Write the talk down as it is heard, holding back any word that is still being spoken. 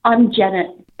I'm Janet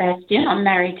Bastian. I'm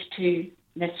married to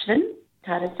Mesfin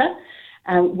Tadisa.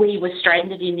 We were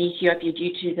stranded in Ethiopia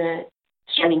due to the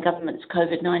Australian government's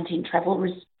COVID-19 travel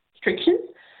restrictions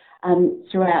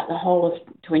throughout the whole of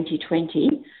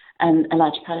 2020 and a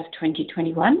large part of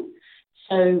 2021.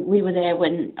 So we were there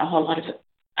when a whole lot of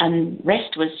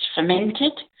unrest was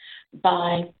fomented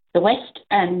by the West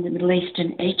and the Middle East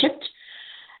and Egypt.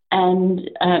 And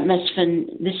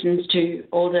Mesfin listens to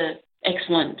all the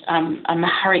excellent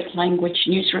Amharic language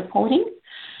news reporting,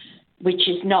 which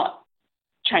is not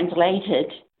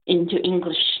translated into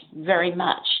English very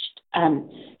much.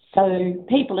 So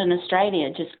people in Australia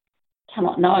just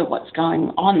cannot know what's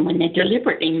going on when they're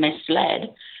deliberately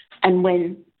misled and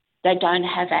when they don't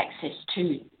have access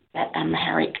to that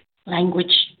Amharic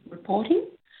language reporting.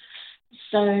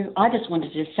 So I just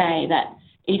wanted to say that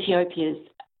Ethiopia's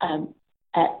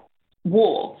at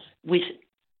war with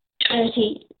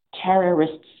 30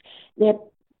 terrorists. They're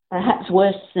perhaps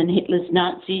worse than Hitler's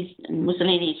Nazis and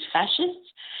Mussolini's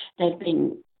fascists.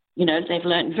 They've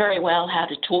learned very well how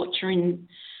to torture in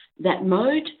that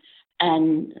mode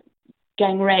and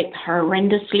gang rape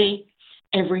horrendously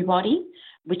everybody,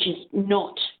 which is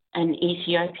not an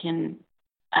Ethiopian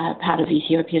part of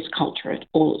Ethiopia's culture at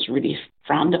all. It's really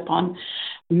frowned upon.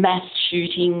 Mass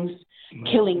shootings,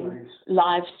 killing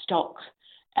livestock,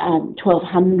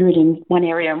 1,200 in one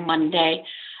area in one day.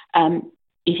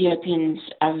 Ethiopians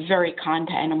are very kind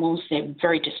to animals. They're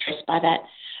very distressed by that.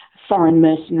 Foreign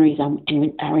mercenaries are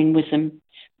in with them.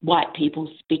 White people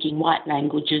speaking white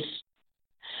languages,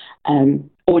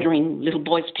 ordering little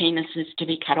boys' penises to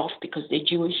be cut off because they're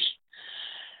Jewish.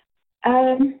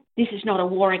 This is not a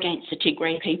war against the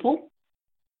Tigray people.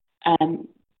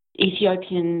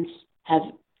 Ethiopians have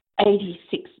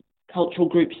 86 cultural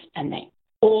groups and they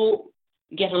all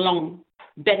get along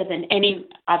better than any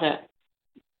other,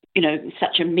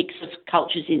 such a mix of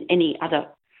cultures in any other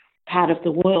part of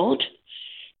the world.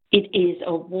 It is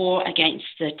a war against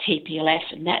the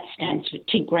TPLF, and that stands for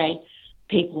Tigray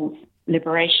People's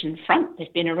Liberation Front.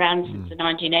 They've been around since the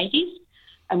 1980s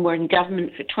and were in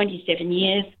government for 27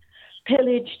 years,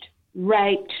 pillaged,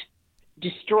 raped,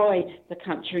 destroyed the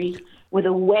country, were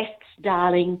the West's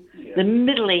darling, the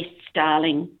Middle East's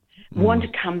darling, want to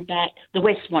come back. The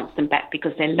West wants them back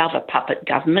because they love a puppet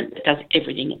government that does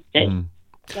everything it says.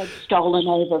 They've stolen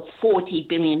over $40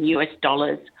 billion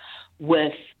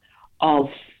worth of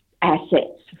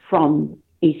assets from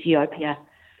Ethiopia.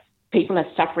 People are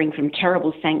suffering from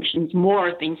terrible sanctions. More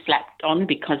have been slapped on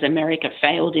because America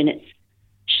failed in its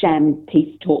sham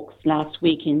peace talks last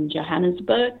week in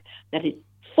Johannesburg, that it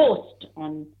forced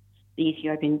on the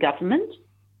Ethiopian government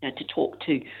to talk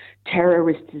to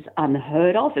terrorists is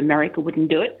unheard of. America wouldn't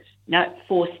do it. No, it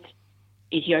forced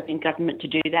Ethiopian government to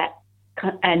do that.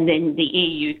 And then the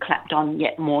EU clapped on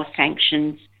yet more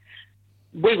sanctions.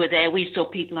 We were there. We saw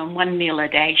people on one meal a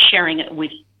day sharing it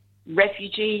with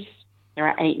refugees. There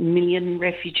are 8 million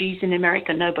refugees in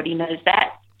America. Nobody knows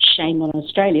that. Shame on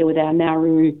Australia with our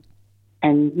Nauru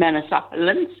and Manus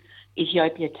uplands.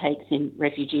 Ethiopia takes in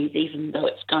refugees even though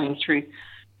it's going through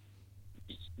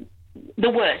the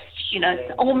worst.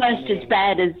 It's almost as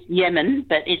bad as Yemen,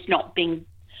 but it's not being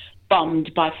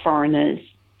bombed by foreigners.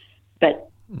 But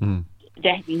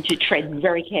they're having to tread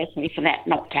very carefully for that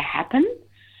not to happen.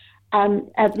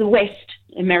 The West,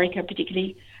 America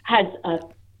particularly, has a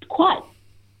quite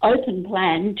open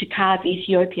plan to carve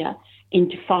Ethiopia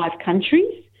into 5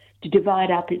 countries to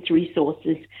divide up its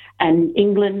resources. And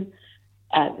England,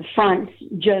 France,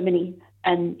 Germany,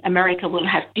 and America will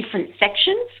have different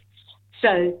sections.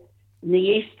 So in the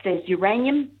east, there's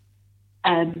uranium,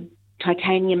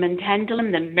 titanium and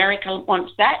tantalum. America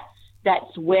wants that.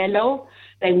 That's Werlo.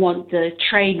 They want the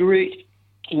trade route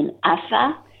in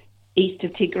Afar, east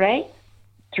of Tigray,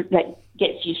 that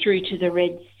gets you through to the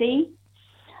Red Sea.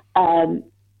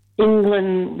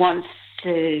 England wants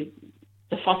the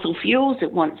fossil fuels.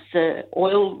 It wants the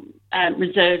oil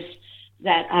reserves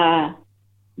that are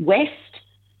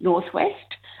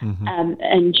northwest.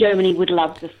 And Germany would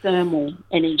love the thermal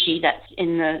energy that's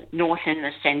in the north and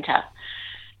the centre.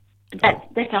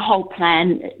 That's a whole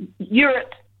plan.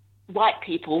 Europe, white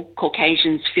people,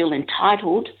 Caucasians, feel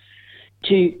entitled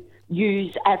to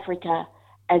use Africa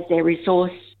as their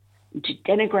resource, to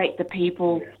denigrate the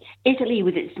people. Italy,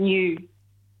 with its new,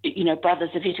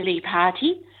 Brothers of Italy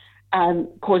party,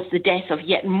 caused the death of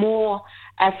yet more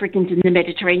Africans in the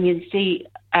Mediterranean Sea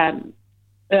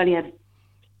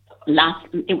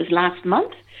last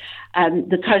month.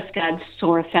 The Coast Guard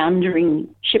saw a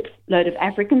foundering shipload of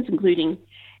Africans, including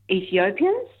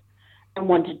Ethiopians, and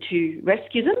wanted to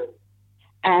rescue them.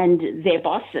 And their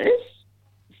bosses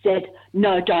said,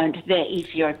 no, don't, they're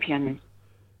Ethiopian.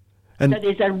 So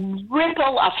there's a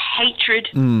ripple of hatred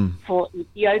for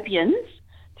Ethiopians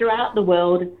throughout the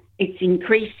world. It's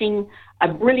increasing. A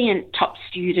brilliant top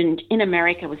student in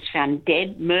America was found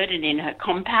dead, murdered in her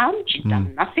compound. She's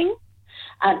done nothing.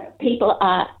 People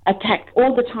are attacked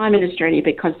all the time in Australia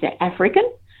because they're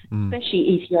African,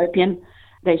 especially Ethiopian.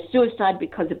 They suicide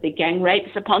because of the gang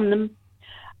rapes upon them.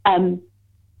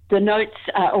 The notes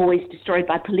are always destroyed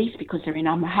by police because they're in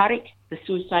Amharic, the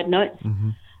suicide notes.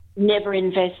 Never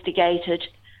investigated.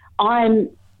 I'm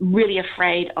really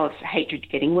afraid of hatred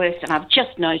getting worse, and I've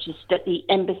just noticed that the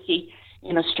embassy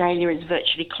in Australia is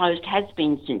virtually closed, has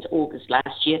been since August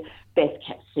last year, best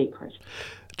kept secret.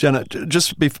 Janet,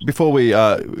 just before we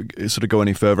sort of go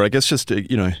any further, I guess just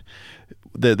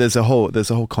there's a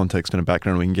whole context and a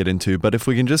background we can get into, but if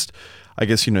we can just, I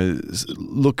guess,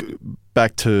 look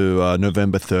back to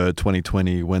November 3rd,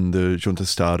 2020, when the junta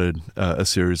started a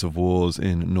series of wars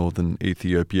in northern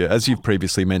Ethiopia. As you've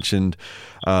previously mentioned,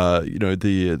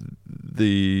 the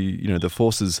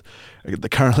forces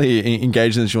that currently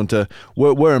engaged in the junta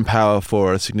were in power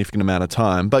for a significant amount of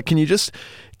time. But can you just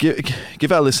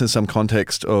give our listeners some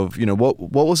context of, what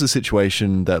was the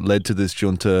situation that led to this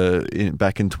junta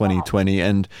back in 2020,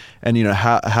 and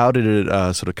how did it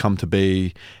sort of come to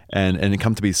be, and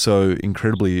come to be so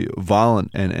incredibly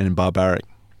violent and barbaric?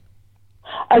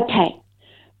 Okay,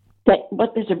 that's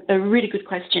a really good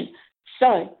question.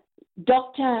 So,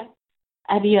 Dr.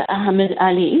 Abiy Ahmed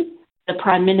Ali, the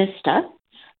Prime Minister,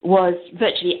 was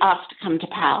virtually asked to come to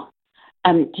power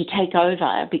to take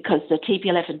over because the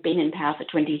TPLF had been in power for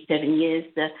 27 years.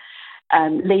 The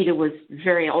leader was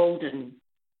very old and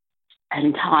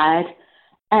tired,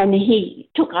 and he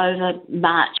took over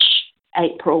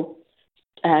April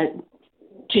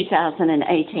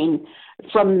 2018.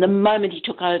 From the moment he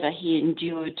took over, he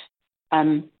endured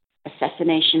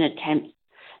assassination attempts.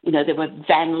 There were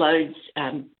van loads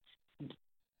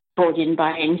brought in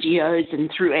by NGOs and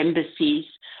through embassies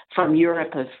from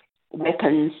Europe of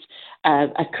weapons.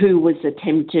 A coup was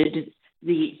attempted.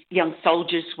 The young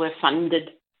soldiers were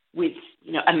funded with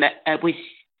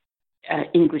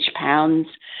English pounds.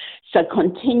 So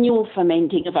continual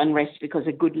fomenting of unrest because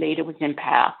a good leader was in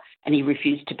power and he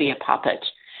refused to be a puppet.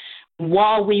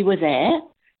 While we were there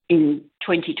in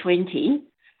 2020,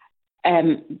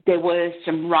 there were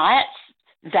some riots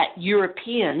that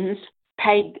Europeans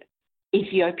paid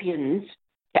Ethiopians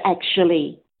to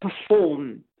actually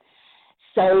perform.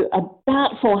 So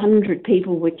about 400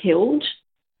 people were killed.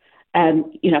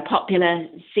 A popular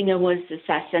singer was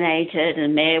assassinated, a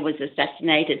mayor was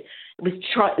assassinated. It was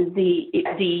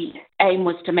the aim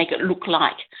was to make it look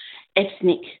like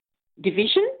ethnic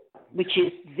division, which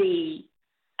is the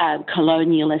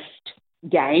colonialist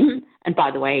game. And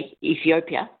by the way,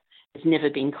 Ethiopia has never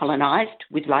been colonised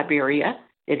with Liberia.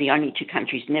 They're the only two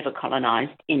countries never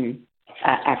colonised in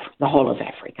the whole of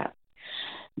Africa.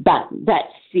 But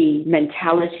that's the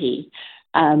mentality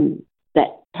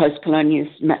that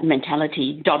post-colonialist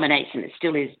mentality dominates, and it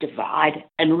still is, divide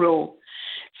and rule.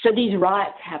 So these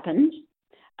riots happened.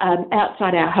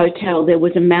 Outside our hotel, there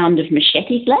was a mound of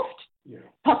machetes left,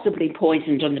 possibly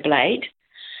poisoned on the blade.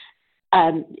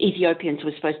 Ethiopians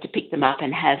were supposed to pick them up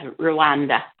and have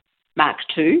Rwanda Mark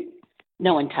II.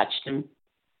 No one touched them.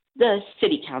 The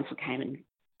city council came and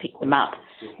picked them up.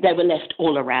 They were left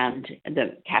all around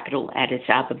the capital, Addis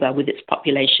Ababa, with its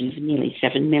population of nearly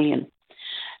 7 million.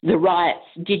 The riots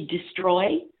did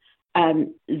destroy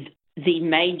the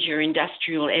major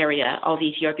industrial area of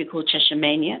Ethiopia called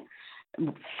Shashamania,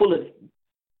 full of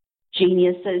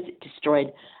geniuses. It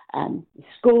destroyed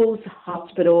schools,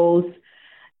 hospitals,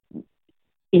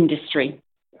 industry,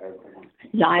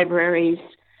 libraries.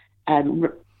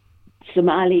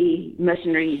 Somali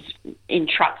mercenaries in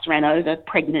trucks ran over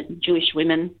pregnant Jewish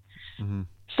women. Mm-hmm.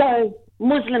 So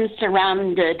Muslims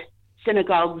surrounded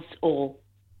synagogues or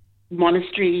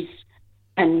monasteries,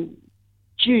 and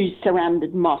Jews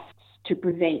surrounded mosques to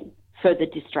prevent further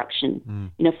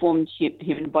destruction. Formed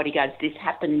human bodyguards. This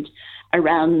happened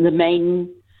around the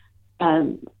main,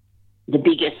 the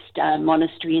biggest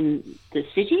monastery in the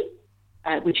city,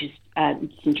 which is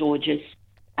St. George's.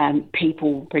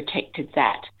 People protected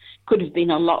that. Could have been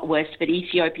a lot worse, but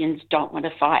Ethiopians don't want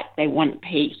to fight. They want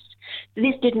peace.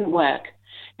 This didn't work.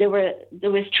 There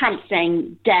was Trump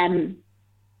saying, "Damn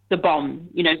the bomb,"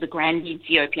 the Grand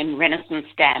Ethiopian Renaissance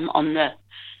Dam on the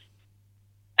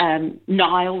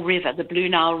Nile River, the Blue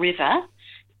Nile River,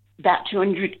 about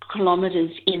 200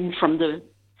 kilometres in from the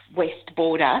west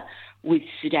border with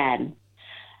Sudan.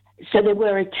 So there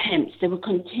were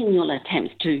continual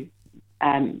attempts to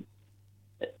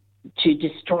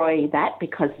destroy that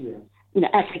because,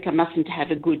 Africa mustn't have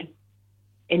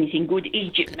anything good.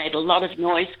 Egypt made a lot of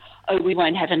noise oh, we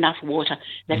won't have enough water.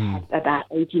 They have about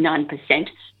 89%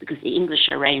 because the English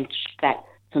arranged that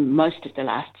for most of the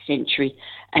last century,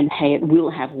 and hey, it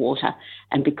will have water.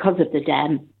 And because of the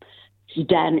dam,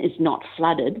 Sudan is not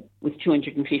flooded with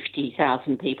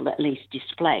 250,000 people at least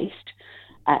displaced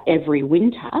every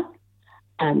winter,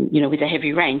 with the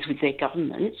heavy rains, with their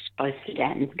governments, both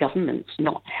Sudan's governments,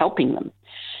 not helping them.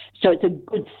 So it's a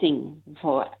good thing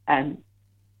for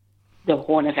the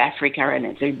Horn of Africa, and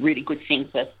it's a really good thing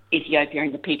for Ethiopia,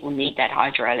 and the people need that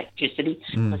hydroelectricity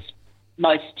because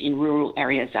most in rural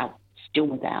areas are still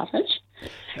without it.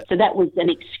 So that was an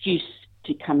excuse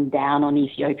to come down on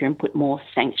Ethiopia and put more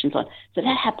sanctions on. So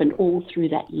that happened all through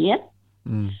that year.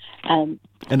 And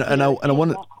I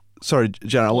wanted, sorry,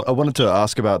 Jan, I wanted to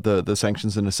ask about the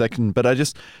sanctions in a second, but I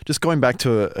just going back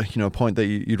to a point that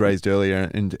you'd raised earlier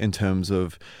in terms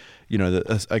of,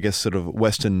 I guess sort of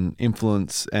Western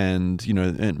influence and,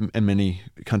 and many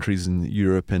countries in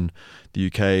Europe and the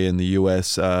UK and the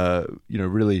US,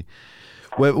 really,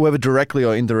 whether directly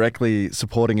or indirectly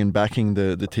supporting and backing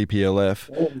the TPLF.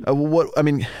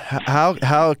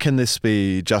 How can this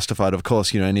be justified? Of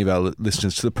course, any of our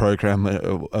listeners to the program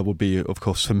would be, of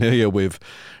course, familiar with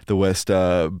the West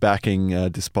backing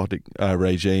despotic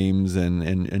regimes and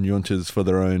juntas for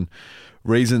their own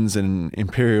reasons and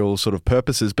imperial sort of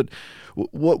purposes. But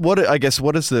what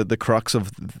is the crux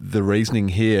of the reasoning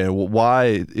here?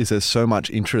 Why is there so much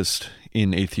interest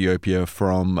in Ethiopia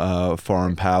from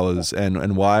foreign powers,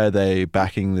 and why are they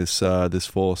backing this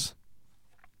force?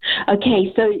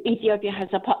 Okay, so Ethiopia has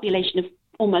a population of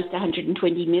almost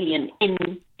 120 million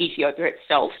in Ethiopia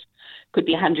itself. Could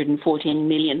be 114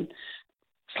 million,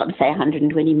 some say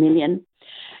 120 million.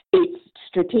 It's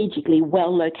strategically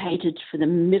well located for the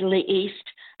Middle East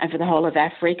and for the whole of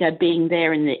Africa, being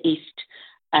there in the east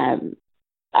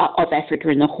of Africa,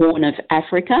 in the Horn of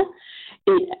Africa.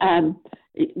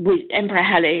 With Emperor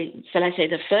Haile Selassie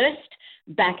I,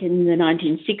 back in the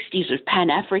 1960s, was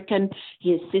Pan-African.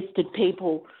 He assisted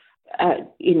people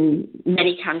in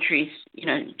many countries,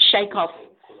 shake off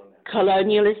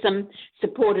colonialism,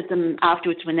 supported them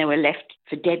afterwards when they were left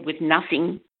for dead with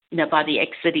nothing, by the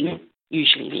exiting,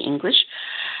 usually the English.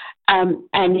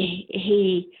 And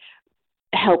he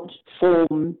helped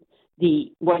form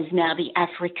what is now the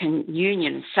African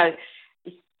Union. So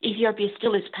Ethiopia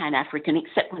still is Pan-African,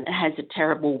 except when it has a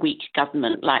terrible weak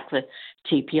government like the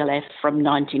TPLF from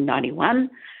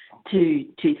 1991 to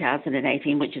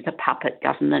 2018, which is a puppet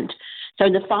government. So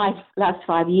in the last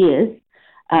 5 years,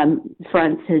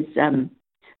 France has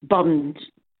bombed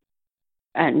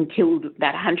and killed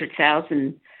about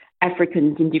 100,000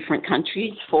 Africans in different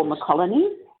countries, former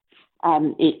colonies.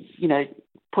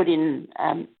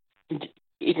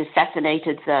 It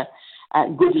assassinated the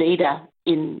good leader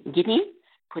in Guinea,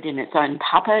 put in its own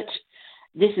puppet.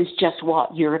 This is just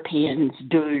what Europeans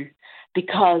do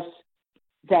because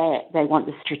they want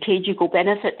the strategical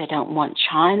benefit. They don't want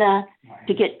China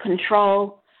to get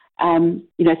control,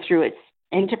 through its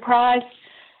enterprise.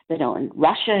 They don't want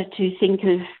Russia to think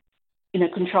of,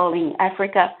 controlling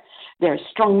Africa. There are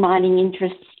strong mining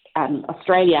interests.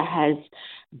 Australia has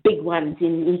big ones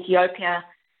in Ethiopia.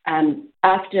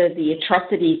 After the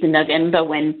atrocities in November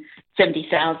when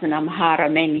 70,000 Amhara,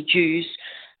 mainly Jews,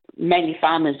 mainly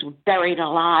farmers, were buried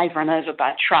alive, run over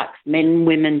by trucks, men,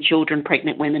 women, children,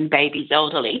 pregnant women, babies,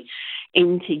 elderly,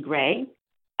 in Tigray,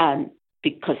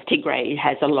 because Tigray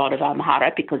has a lot of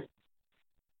Amhara, because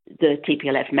the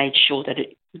TPLF made sure that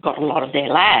it got a lot of their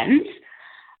lands.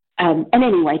 And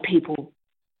anyway, people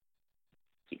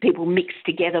mixed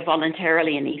together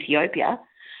voluntarily in Ethiopia.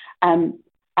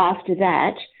 After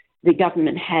that, the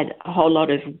government had a whole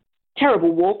lot of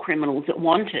terrible war criminals that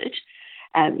wanted,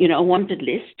 a wanted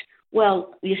list.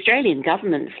 Well, the Australian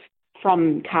government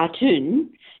from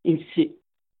Khartoum in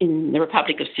the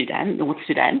Republic of Sudan, North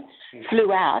Sudan,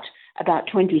 flew out about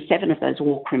 27 of those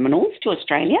war criminals to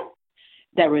Australia.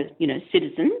 They were,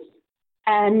 citizens,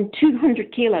 and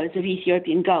 200 kilos of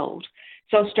Ethiopian gold.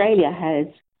 So Australia has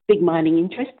big mining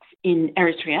interests in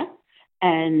Eritrea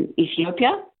and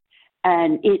Ethiopia,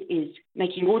 and it is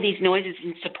making all these noises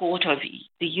in support of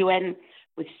the UN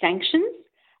with sanctions.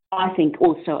 I think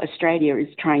also Australia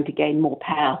is trying to gain more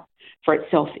power for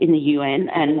itself in the UN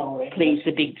and please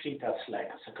the big,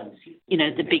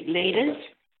 the big leaders.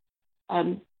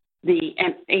 The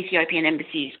Ethiopian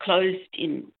embassy is closed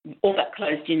all but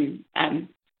closed in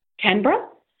Canberra,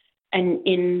 and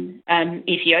in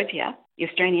Ethiopia, the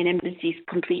Australian embassy is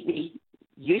completely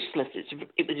useless.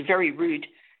 It was very rude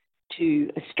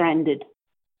to a stranded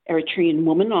Eritrean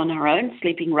woman on her own,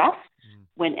 sleeping rough,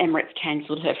 when Emirates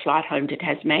cancelled her flight home to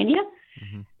Tasmania,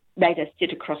 made her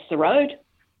sit across the road.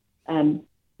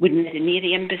 we met her near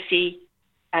the embassy,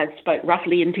 spoke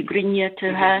roughly in Tigrinya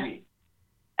to her.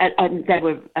 And they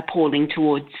were appalling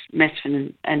towards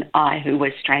Mesfin and I, who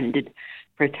were stranded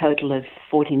for a total of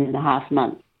 14 and a half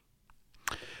months.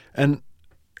 And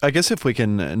I guess if we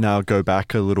can now go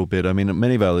back a little bit, I mean,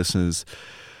 many of our listeners,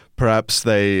 perhaps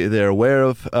they're aware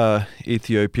of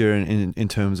Ethiopia in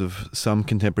terms of some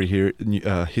contemporary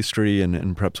history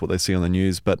and perhaps what they see on the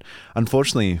news, but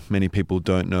unfortunately, many people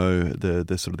don't know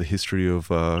the sort of the history of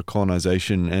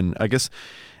colonization, and I guess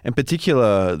in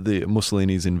particular the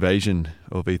Mussolini's invasion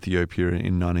of Ethiopia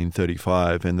in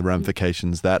 1935 and the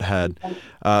ramifications that had.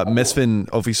 Mesfin,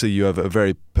 obviously, you have a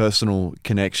very personal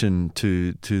connection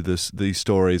to these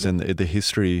stories and the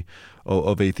history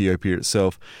of Ethiopia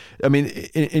itself. I mean,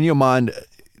 in your mind,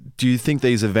 do you think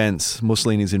these events,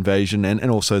 Mussolini's invasion and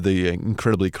also the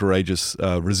incredibly courageous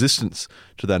resistance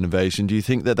to that invasion, do you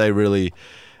think that they really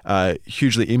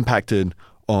hugely impacted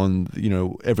on,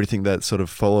 everything that sort of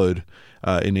followed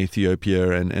in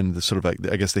Ethiopia and the sort of,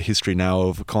 I guess, the history now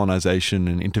of colonization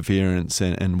and interference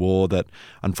and war that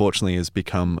unfortunately has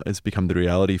become the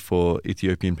reality for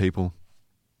Ethiopian people?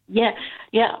 Yeah.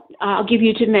 I'll give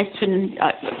you to Mesfin.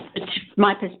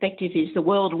 My perspective is the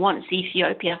world wants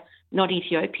Ethiopia, not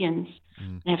Ethiopians.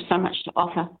 They have so much to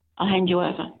offer. I'll hand you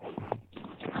over.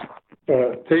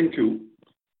 Thank you.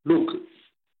 Look,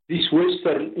 this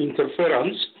Western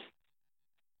interference,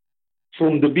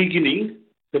 from the beginning,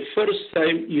 the first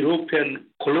time European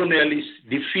colonialists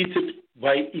defeated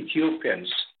by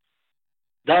Ethiopians.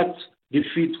 That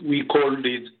defeat, we called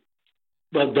it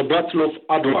the Battle of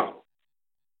Adwa.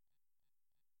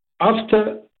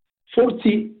 After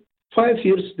 45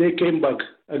 years, they came back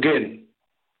again,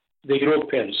 the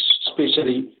Europeans,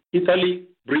 especially Italy,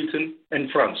 Britain, and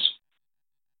France,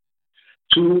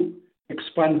 to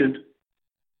expanded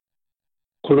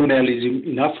colonialism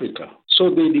in Africa. So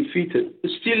they defeated.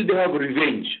 Still, they have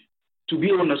revenge. To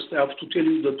be honest, I have to tell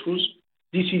you the truth.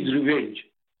 This is revenge.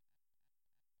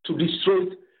 To destroy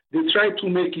it, they try to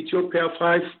make Ethiopia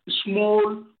a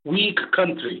small, weak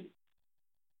country.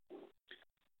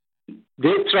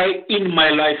 They try in my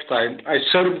lifetime. I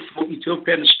served for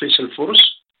Ethiopian Special Force,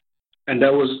 and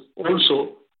I was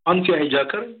also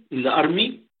anti-hijacker in the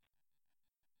army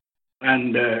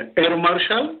and air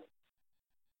marshal.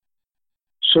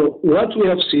 So what we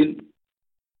have seen,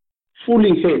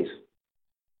 fully hate.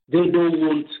 They don't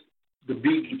want the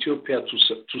big Ethiopia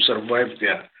to survive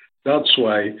there. That's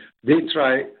why they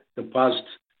try the past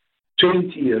 20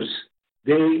 years,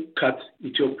 they cut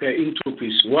Ethiopia into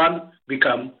pieces. One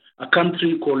become a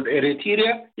country called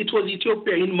Eritrea. It was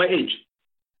Ethiopia in my age.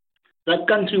 That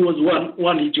country was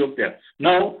one Ethiopia.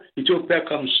 Now Ethiopia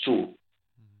comes through.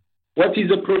 What is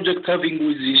the project having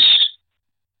with this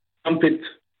trumpet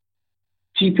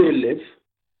TPLF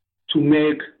to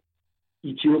make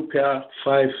Ethiopia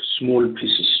 5 small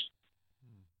pieces?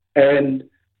 And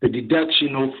the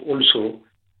deduction of also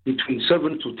between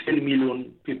 7 to 10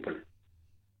 million people.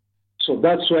 So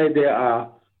that's why they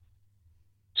are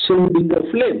sending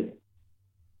a flame,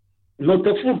 not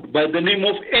a food, by the name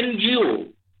of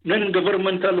NGO,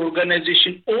 non-governmental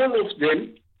organization. All of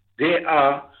them, they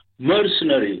are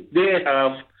mercenary. They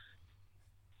have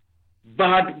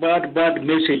bad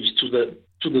message to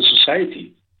the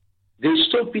society. They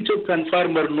stop Ethiopian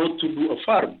farmer not to do a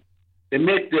farm. They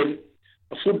make them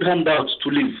a food handouts to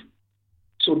live.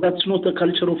 So that's not a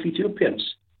culture of Ethiopians.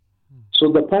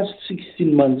 So the past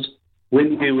 16 months,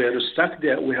 when we were stuck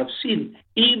there, we have seen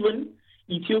even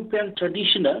Ethiopian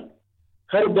traditional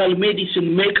herbal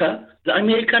medicine maker, the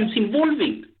Americans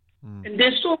involving. And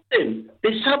they stop them.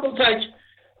 They sabotage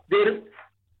their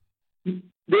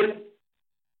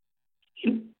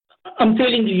I'm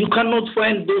telling you, you cannot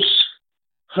find those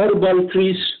herbal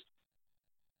trees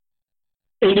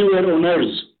anywhere on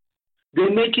earth. They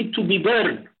make it to be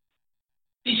burned.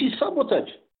 This is sabotage.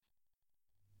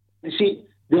 You see,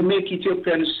 they make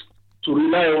Ethiopians to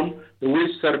rely on the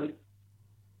Western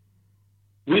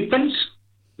weapons,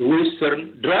 the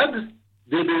Western drugs.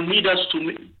 They don't need us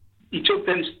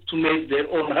Ethiopians to make their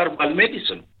own herbal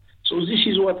medicine. So this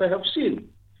is what I have seen.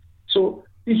 So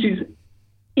this is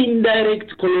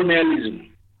indirect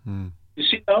colonialism. You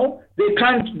see now, they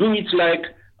can't do it like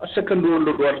a Second World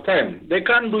War time. They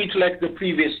can't do it like the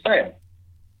previous time.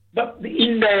 But the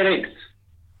indirect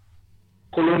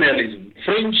colonialism,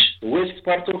 French, west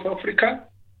part of Africa,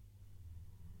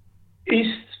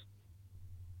 east,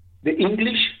 the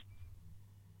English,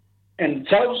 and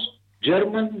south,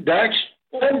 German, Dutch,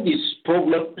 all these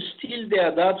problems still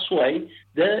there. That's why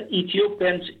the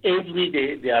Ethiopians every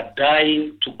day, they are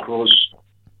dying to cross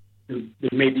the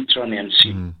Mediterranean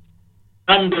Sea.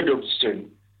 Hundreds of strength.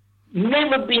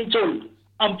 Never been told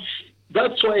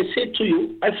That's why I said to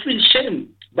you, I feel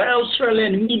shame by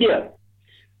Australian media.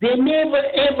 They never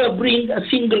ever bring a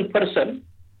single person.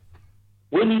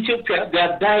 When Ethiopia, they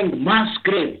are dying mass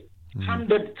grave,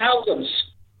 hundred thousands.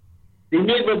 They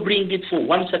never bring it for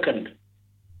 1 second.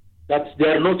 That they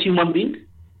are not human beings.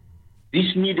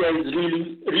 This media is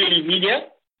really media.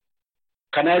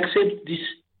 Can I accept this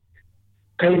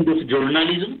kind of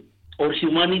journalism or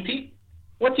humanity?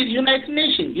 What is United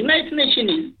Nations? United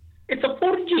Nations it's a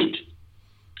forged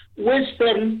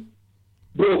Western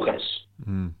brokers.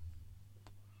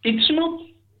 It's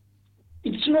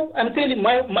not, I'm telling you,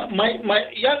 my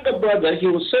younger brother, he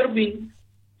was serving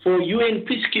for UN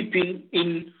peacekeeping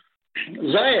in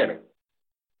Zaire.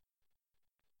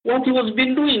 What he was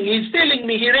been doing, he's telling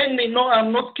me, he rang me, no,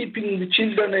 I'm not keeping the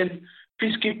children and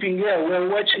peacekeeping here. We're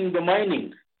watching the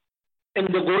mining and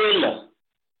the gorilla.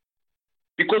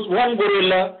 Because one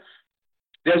gorilla,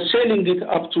 they're selling it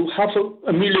up to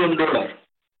 $500,000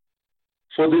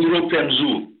 for the European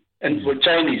zoo and for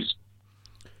Chinese.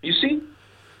 You see,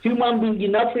 human beings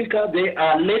in Africa, they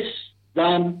are less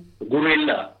than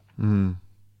gorilla.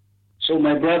 So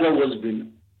my brother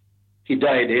he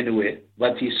died anyway,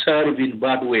 but he served in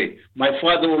bad way. My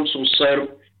father also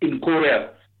served in Korea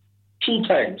 2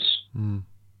 times.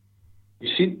 You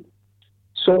see?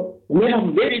 So we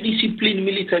have very disciplined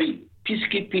military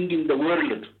peacekeeping in the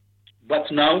world.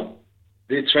 But now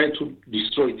they try to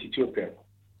destroy Ethiopia.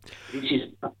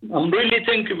 I'm really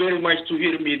thank you very much to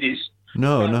hear me this.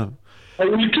 No. I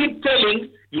will keep telling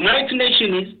United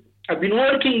Nations, I've been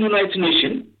working United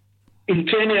Nations in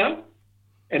Kenya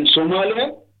and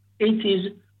Somalia. It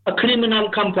is a criminal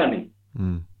company.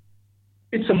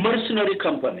 It's a mercenary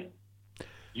company.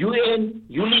 UN,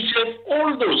 UNICEF,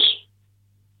 all those.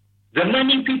 The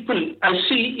many people I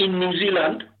see in New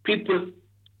Zealand,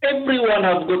 everyone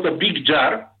have got a big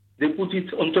jar. They put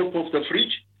it on top of the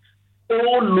fridge.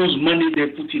 All lose money, they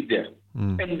put it there.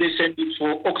 And they send it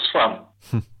for Oxfam,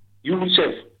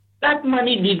 UNICEF. That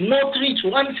money did not reach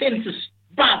 1 cent,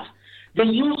 but they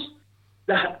use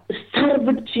the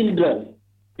starved children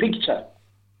picture.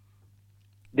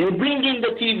 They bring in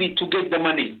the TV to get the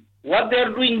money. What they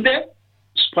are doing there?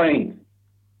 Spying.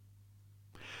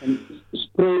 And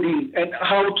spreading and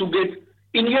how to get...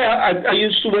 In here, I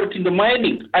used to work in the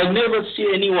mining. I never see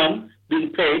anyone being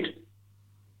paid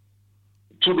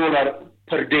 $2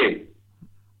 per day.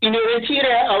 In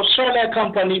Eritrea, Australia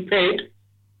company paid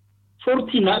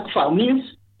 40 nakfa, means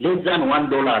less than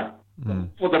 $1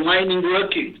 for the mining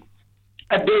working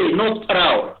a day, not per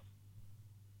hour.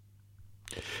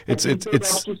 It's up to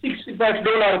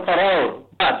 $65 per hour.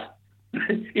 But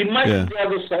imagine the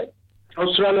other side,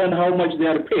 Australia and how much they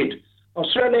are paid.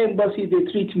 Australia embassy,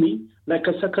 they treat me like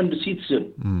a second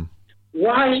citizen.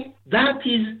 Why? That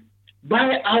is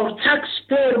by our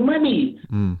taxpayer money.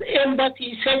 The embassy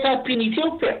is set up in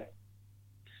Ethiopia.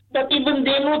 But even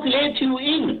they not let you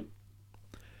in.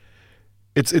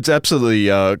 It's absolutely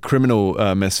criminal,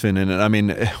 Mesfin, and I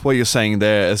mean what you're saying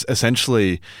there is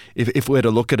essentially, if we're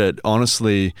to look at it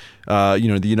honestly,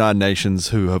 the United Nations,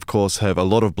 who of course have a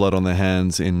lot of blood on their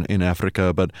hands in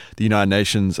Africa, but the United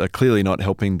Nations are clearly not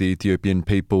helping the Ethiopian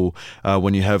people.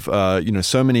 When you have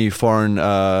so many foreign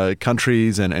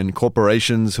countries and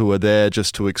corporations who are there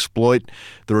just to exploit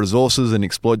the resources and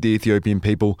exploit the Ethiopian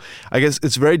people, I guess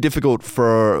it's very difficult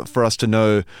for us to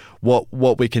know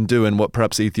what we can do and what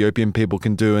perhaps Ethiopian people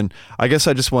can do. And I guess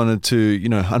I just wanted to,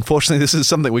 unfortunately, this is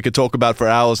something we could talk about for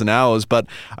hours and hours, but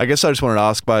I guess I just wanted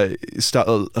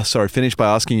to finish by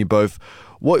asking you both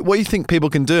what you think people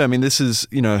can do. I mean, this is,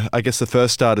 I guess the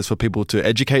first start is for people to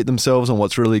educate themselves on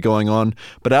what's really going on.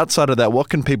 But outside of that, what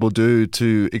can people do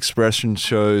to express and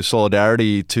show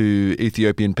solidarity to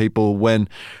Ethiopian people when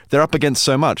they're up against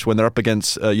so much, when they're up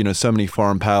against, so many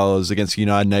foreign powers, against the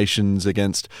United Nations,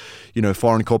 against,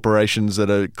 foreign corporations that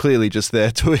are clearly just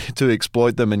there to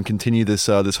exploit them and continue this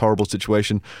horrible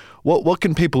situation? What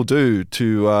can people do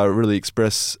to really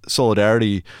express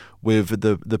solidarity with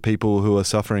the people who are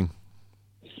suffering?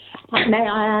 May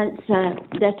I answer?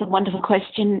 That's a wonderful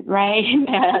question, Ray.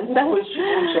 May I answer?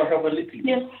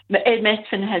 Yes. Ed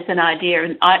Mesfin has an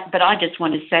idea, but I just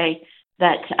want to say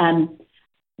that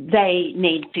they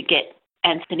need to get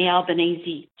Anthony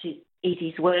Albanese to eat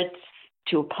his words,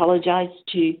 to apologise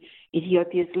to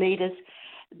Ethiopia's leaders.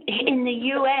 In the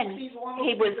UN, he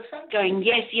was going,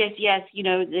 yes,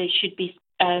 there should be,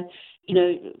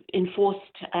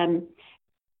 enforced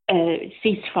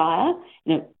ceasefire,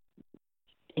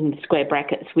 in square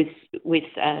brackets with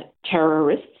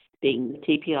terrorists, being the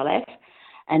TPLF,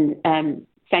 and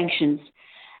sanctions.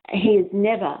 He has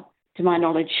never, to my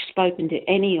knowledge, spoken to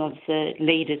any of the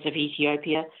leaders of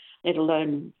Ethiopia let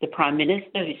alone the Prime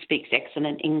Minister, who speaks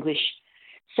excellent English.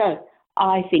 So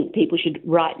I think people should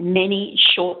write many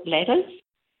short letters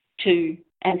to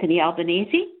Anthony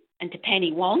Albanese and to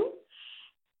Penny Wong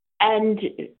and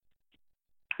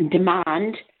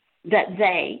demand that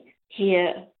they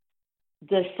hear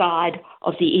the side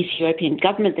of the Ethiopian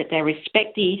government, that they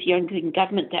respect the Ethiopian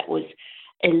government that was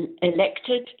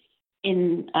elected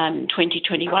in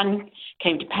 2021,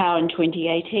 came to power in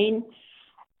 2018,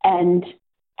 and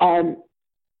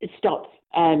stop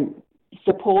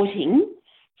supporting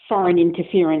foreign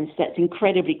interference that's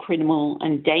incredibly criminal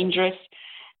and dangerous.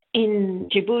 In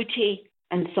Djibouti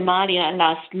and Somalia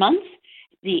last month,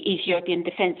 the Ethiopian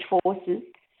Defence Forces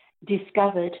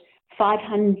discovered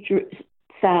 500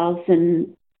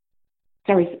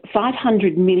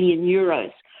 million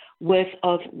euros worth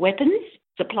of weapons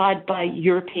supplied by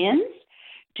Europeans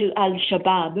to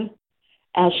Al-Shabaab.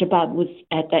 Al-Shabaab was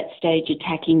at that stage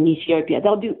attacking Ethiopia.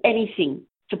 They'll do anything,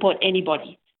 support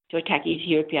anybody to attack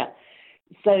Ethiopia.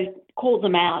 So call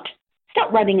them out.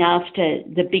 Stop running after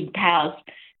the big powers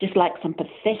just like some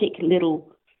pathetic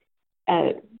little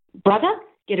brother.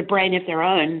 Get a brain of their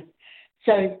own.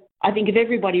 So I think if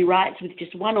everybody writes with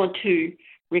just one or two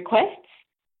requests,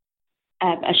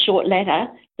 a short letter,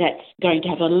 that's going to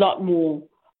have a lot more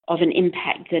of an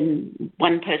impact than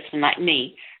one person like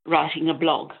me writing a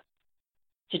blog.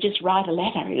 So just write a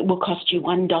letter. It will cost you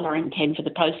 $1.10 for the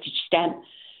postage stamp.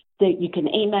 That you can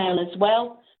email as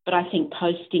well, but I think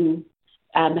posting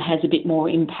has a bit more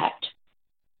impact.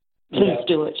 Please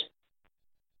do it.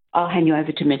 I'll hand you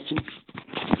over to Messon.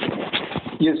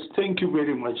 Yes, thank you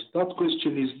very much. That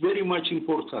question is very much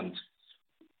important.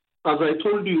 As I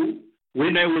told you,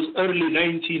 when I was early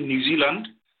 90 in New Zealand,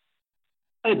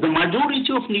 the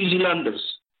majority of New Zealanders,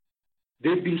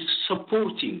 they've been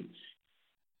supporting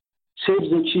Save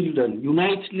the Children,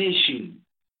 United Nations,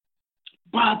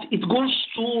 but it goes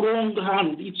to wrong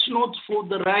hand. It's not for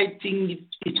the right thing.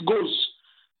 It goes,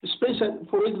 especially,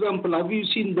 for example, have you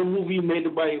seen the movie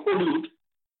made by Hollywood,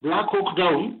 Black Hawk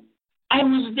Down? I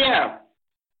was there.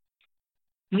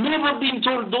 Never been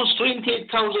told those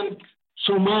 28,000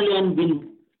 Somalians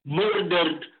been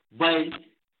murdered by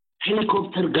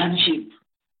helicopter gunship.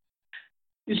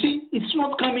 You see, it's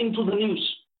not coming to the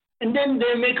news. And then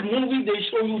they make movie, they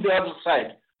show you the other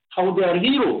side, how they are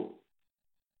hero.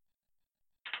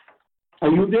 Are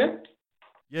you there?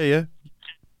 Yeah.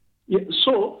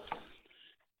 So,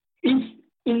 if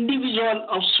individual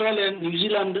Australian, New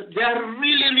Zealand, they are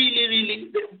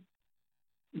really,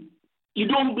 you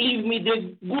don't believe me, they're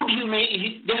good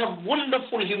humanity, they have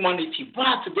wonderful humanity,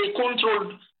 but they're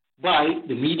controlled by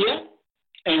the media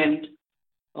and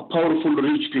powerful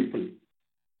rich people.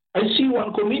 I see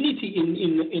one community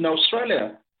in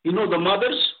Australia, the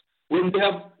mothers, when they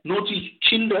have naughty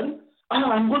children,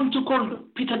 I'm going to call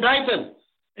Peter Dutton,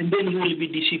 and then he will be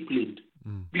disciplined.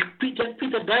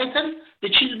 Peter Dutton, the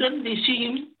children, they see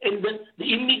him, and the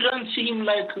immigrants see him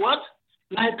like what?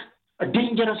 Like a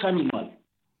dangerous animal.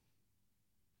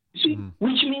 See,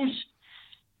 which means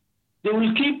they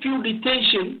will keep you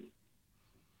detention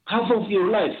half of your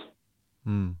life.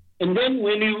 And then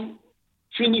when you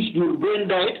finish, your brain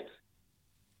died,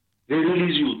 they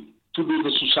release you to do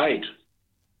the suicide.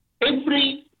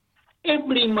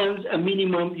 Every month, a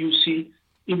minimum, you see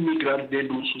immigrants, they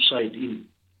do suicide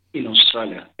in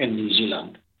Australia and New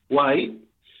Zealand. Why?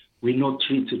 We're not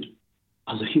treated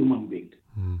as a human being.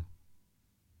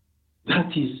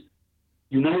 That is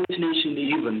United Nations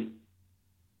even.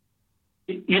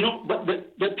 But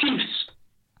the thieves,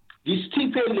 these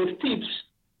TPLF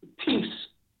thieves,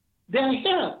 they are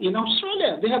here in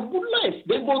Australia. They have good life.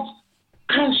 They bought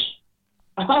cash,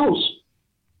 a house.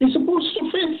 They're supposed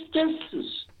to face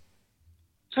justice.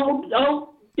 So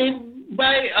how they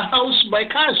buy a house by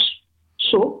cash?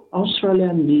 So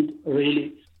Australia need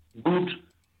really good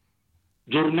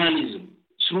journalism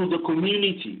through the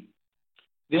community.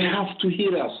 They have to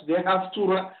hear us. They have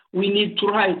to. We need to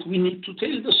write. We need to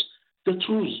tell the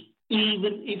truth.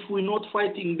 Even if we're not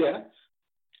fighting there,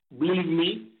 believe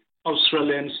me,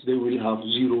 Australians, they will have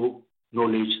zero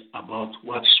knowledge about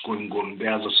what's going on the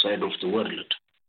other side of the world.